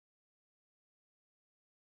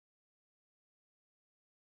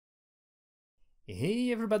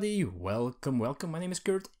Hey everybody, welcome. My name is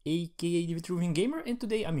Kurt, aka the Vitruvian Gamer, and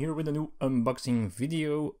today I'm here with a new unboxing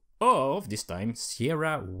video of, this time,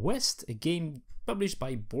 Sierra West, a game published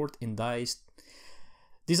by Board and Dice,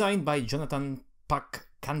 designed by Jonathan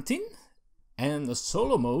Pack-Cantin, and a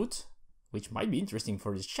solo mode, which might be interesting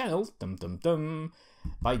for this channel,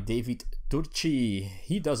 by David Turchi.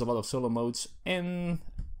 He does a lot of solo modes, and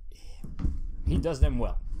he does them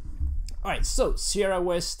well. Alright, so Sierra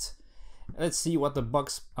West. Let's see what the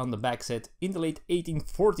box on the back said. In the late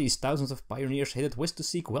 1840s, thousands of pioneers headed west to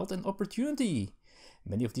seek wealth and opportunity.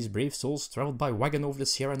 Many of these brave souls traveled by wagon over the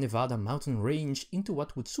Sierra Nevada mountain range into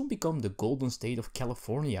what would soon become the Golden State of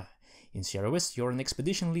California. In Sierra West, you're an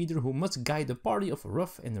expedition leader who must guide a party of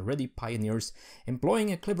rough and ready pioneers,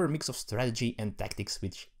 employing a clever mix of strategy and tactics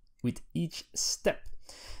with each step.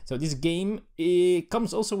 So this game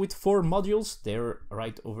comes also with 4 modules. They're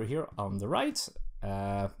right over here on the right.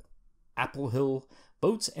 Apple Hill,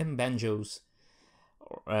 Boats and Banjos,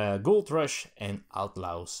 Gold Rush, and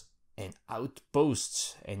Outlaws and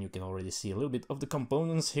Outposts. And you can already see a little bit of the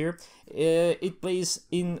components here. It plays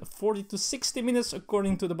in 40 to 60 minutes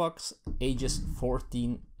according to the box, ages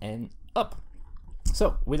 14 and up.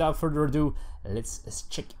 So without further ado, let's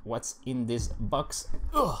check what's in this box.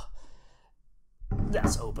 Ugh.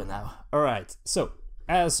 That's open now. Alright, so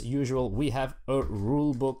as usual we have a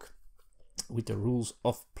rule book with the rules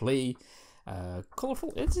of play.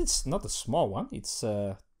 Colorful. It's not a small one. It's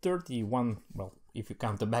 31, well, if you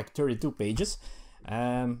count the back, 32 pages.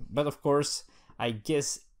 But of course, I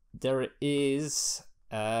guess there is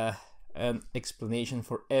an explanation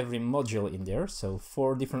for every module in there. So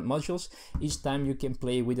 4 different modules. Each time you can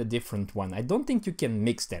play with a different one. I don't think you can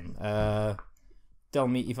mix them. Tell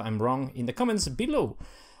me if I'm wrong in the comments below.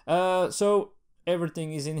 So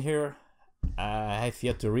everything is in here. I have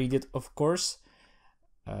yet to read it, of course,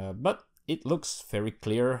 but it looks very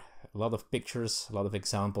clear. A lot of pictures, a lot of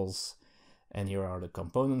examples, and here are the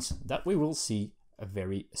components that we will see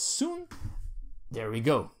very soon. There we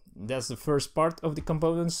go. That's the first part of the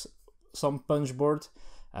components. Some punch board,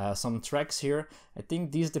 some tracks here. I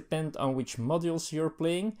think these depend on which modules you're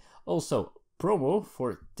playing. Also, promo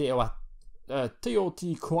for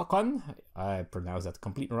Teotihuacan, I pronounced that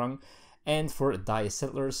completely wrong, and for Dice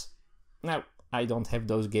Settlers. Now, I don't have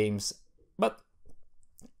those games, but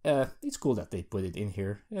it's cool that they put it in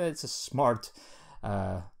here. It's a smart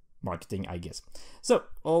marketing, I guess. So,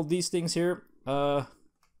 all these things here, there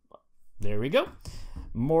we go.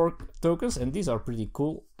 More tokens, and these are pretty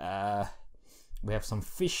cool. We have some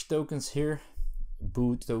fish tokens here,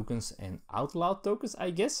 boot tokens, and outlaw tokens,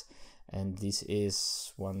 I guess. And this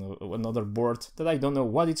is another board that I don't know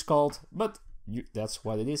what it's called, but that's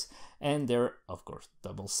what it is. And they're, of course,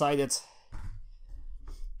 double-sided.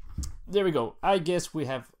 There we go. I guess we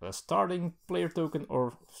have a starting player token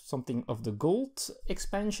or something of the gold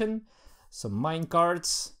expansion, some mine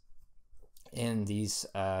cards, and these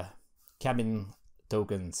cabin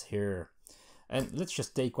tokens here. And let's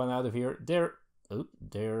just take one out of here. They're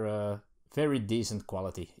very decent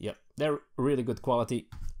quality. Yep, they're really good quality.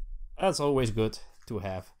 That's always good to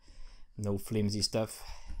have. No flimsy stuff.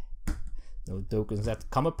 No tokens that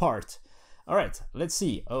come apart. Alright, let's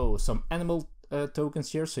see. Oh, some animal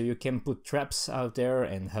tokens here, so you can put traps out there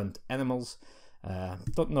and hunt animals.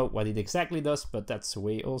 Don't know what it exactly does, but that's a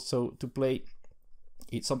way also to play.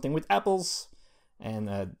 Eat something with apples.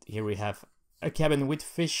 And here we have a cabin with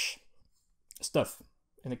fish stuff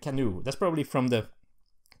and a canoe. That's probably from the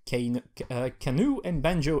Canoe and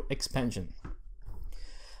Banjo expansion.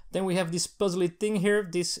 Then we have this puzzly thing here.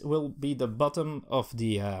 This will be the bottom of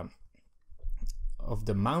the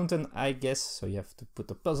mountain, I guess. So you have to put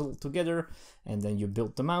the puzzle together, and then you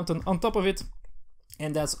build the mountain on top of it.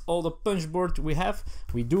 And that's all the punch board we have.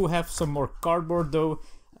 We do have some more cardboard though.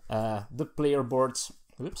 The player boards,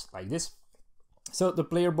 oops, like this. So the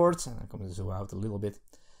player boards, and I'm going to zoom out a little bit.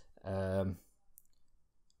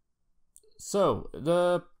 So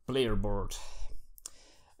the player board.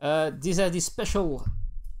 These are the special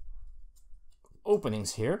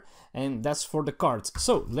openings here, and that's for the cards.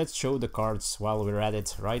 So let's show the cards while we're at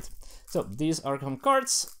it, right? So these are some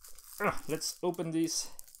cards. Let's open these.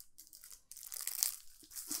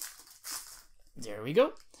 There we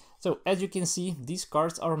go. So as you can see, these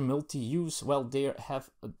cards are multi-use. Well, they have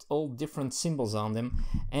all different symbols on them,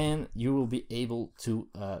 and you will be able to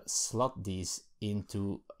slot these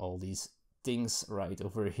into all these things right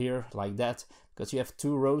over here like that, because you have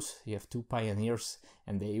 2 rows, you have 2 pioneers,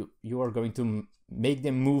 and you are going to make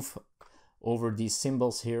them move over these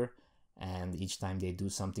symbols here, and each time they do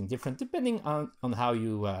something different depending on how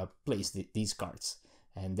you place these cards.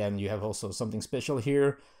 And then you have also something special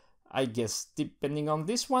here I guess, depending on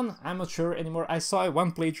this one. I'm not sure anymore. I saw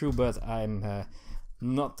one playthrough, but I'm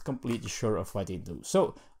not completely sure of what they do.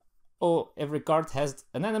 So, every card has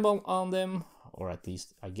an animal on them, or at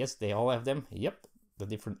least I guess they all have them. Yep, the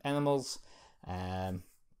different animals, and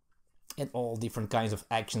all different kinds of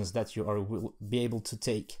actions that you will be able to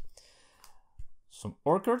take. Some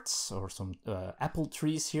orchards or some apple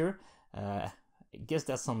trees here. I guess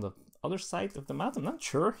that's on the other side of the map. I'm not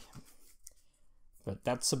sure. But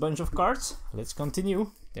that's a bunch of cards. Let's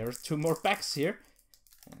continue. There are 2 more packs here.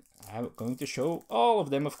 I'm going to show all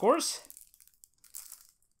of them, of course.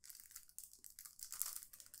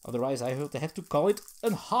 Otherwise, I would have to call it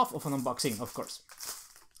a half of an unboxing, of course.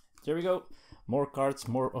 There we go. More cards,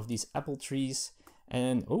 more of these apple trees.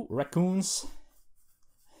 And, oh, raccoons.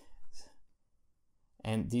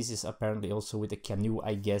 And this is apparently also with a canoe,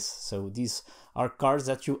 I guess. So these are cards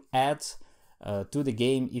that you add to the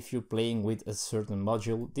game if you're playing with a certain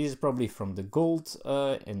module. This is probably from the gold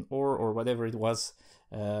and ore or whatever it was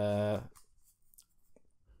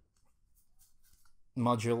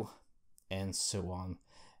module, and so on.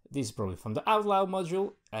 This is probably from the Outlaw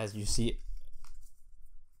module, as you see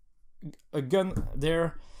a gun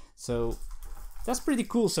there. So that's pretty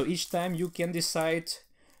cool. So each time you can decide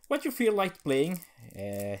what you feel like playing.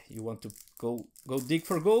 You want to go dig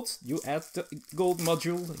for gold, you add the gold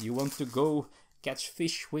module. You want to go catch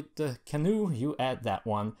fish with the canoe, you add that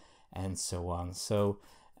one, and so on. So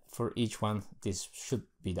for each one, this should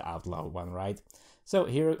be the Outlaw one, right? So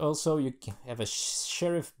here also you can have a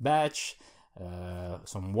sheriff badge,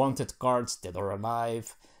 some wanted cards, dead or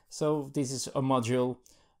alive. So this is a module,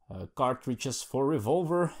 cartridges for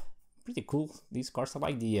revolver. Pretty cool, these cards. I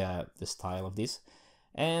like the style of this.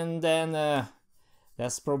 And then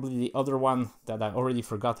that's probably the other one that I already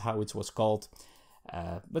forgot how it was called.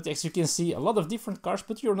 But as you can see, a lot of different cards,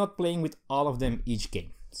 but you're not playing with all of them each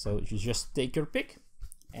game. So you just take your pick,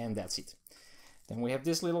 and that's it. Then we have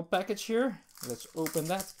this little package here. Let's open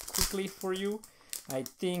that quickly for you. I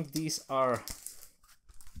think these are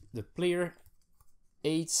the player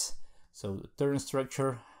aids. So the turn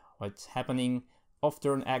structure, what's happening,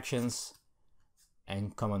 off-turn actions,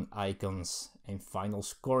 and common icons, and final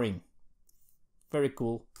scoring. Very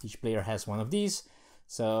cool. Each player has one of these.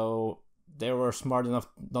 So they were smart enough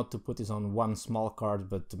not to put this on one small card,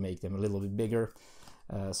 but to make them a little bit bigger,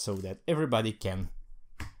 so that everybody can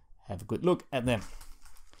have a good look at them.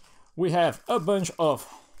 We have a bunch of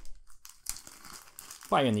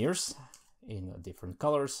pioneers in different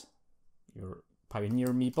colors. Your pioneer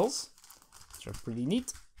meeples, which are pretty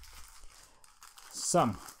neat.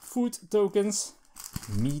 Some food tokens,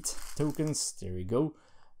 meat tokens. There we go.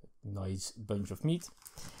 Nice bunch of meat.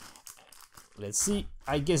 Let's see.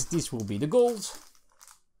 I guess this will be the gold.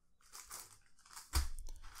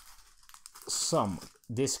 Some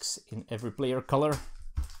discs in every player color.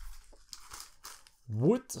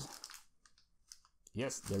 Wood.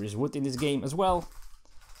 Yes, there is wood in this game as well.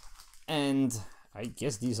 And I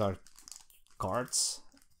guess these are cards.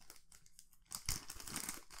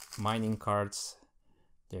 Mining cards.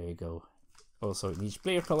 There you go. Also in each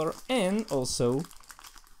player color, and also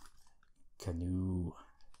canoe.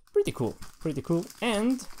 Pretty cool, pretty cool.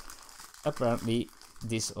 And apparently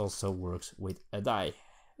this also works with a die.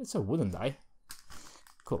 It's a wooden die.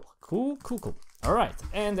 Cool, cool, cool, cool. All right,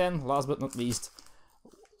 and then last but not least,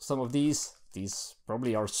 some of these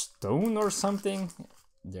probably are stone or something.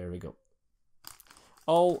 There we go.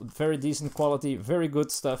 All very decent quality, very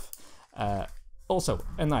good stuff. Also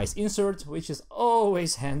a nice insert, which is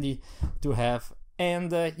always handy to have.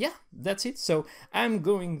 And yeah, that's it. So I'm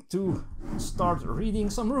going to start reading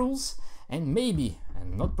some rules, and maybe,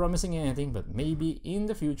 I'm not promising anything, but maybe in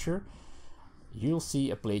the future you'll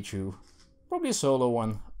see a playthrough, probably a solo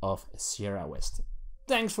one, of Sierra West.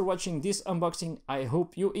 Thanks for watching this unboxing. I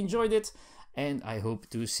hope you enjoyed it, and I hope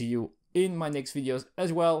to see you in my next videos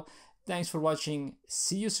as well. Thanks for watching.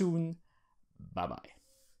 See you soon. Bye bye.